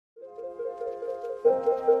There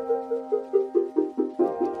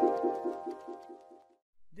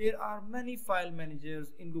are many file managers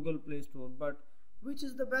in Google Play Store, but which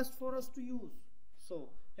is the best for us to use? So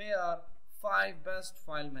here are 5 best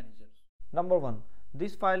file managers. Number 1.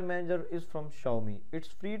 This file manager is from Xiaomi. It's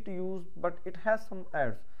free to use, but it has some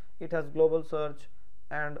ads. It has global search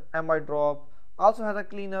and mi drop, also has a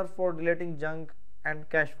cleaner for deleting junk and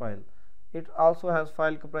cache file. It also has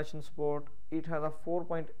file compression support. It has a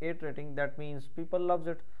 4.8 rating, that means people loves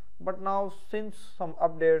it, but now since some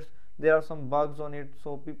updates there are some bugs on it,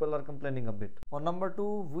 so people are complaining a bit. On number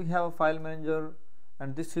 2, we have a file manager,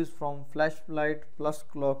 and this is from Flashlight Plus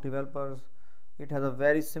Clock developers. It has a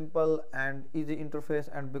very simple and easy interface,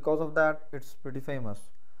 and because of that it's pretty famous.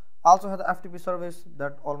 Also has a FTP service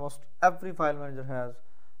that almost every file manager has,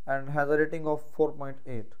 and has a rating of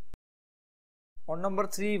 4.8. On number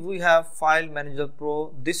 3, we have File Manager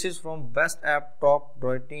Pro. This is from Best App Top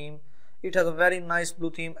Droid team. It has a very nice blue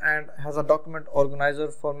theme and has a document organizer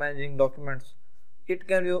for managing documents. It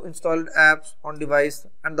can view installed apps on device,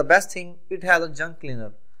 and the best thing, it has a junk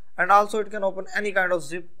cleaner, and also it can open any kind of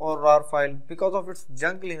zip or RAR file. Because of its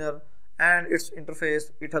junk cleaner and its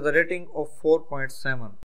interface, it has a rating of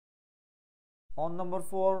 4.7. On number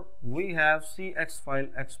 4, we have CX File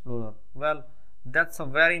Explorer. Well, that's a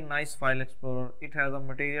very nice file explorer. It has a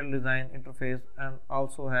material design interface and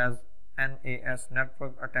also has NAS,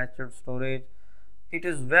 network attached storage. It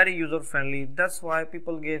is very user friendly, that's why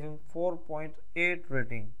people gave him 4.8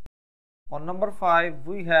 rating. On number 5,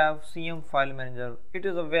 we have CM File Manager. It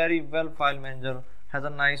is a very well file manager, has a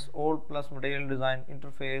nice old plus material design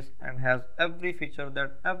interface, and has every feature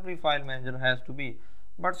that every file manager has to be.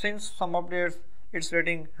 But since some updates, its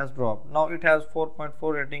rating has dropped. Now it has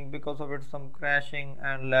 4.4 rating because of its some crashing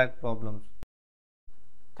and lag problems.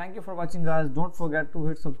 Thank you for watching, guys. Don't forget to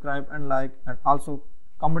hit subscribe and like, and also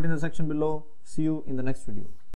comment in the section below. See you in the next video.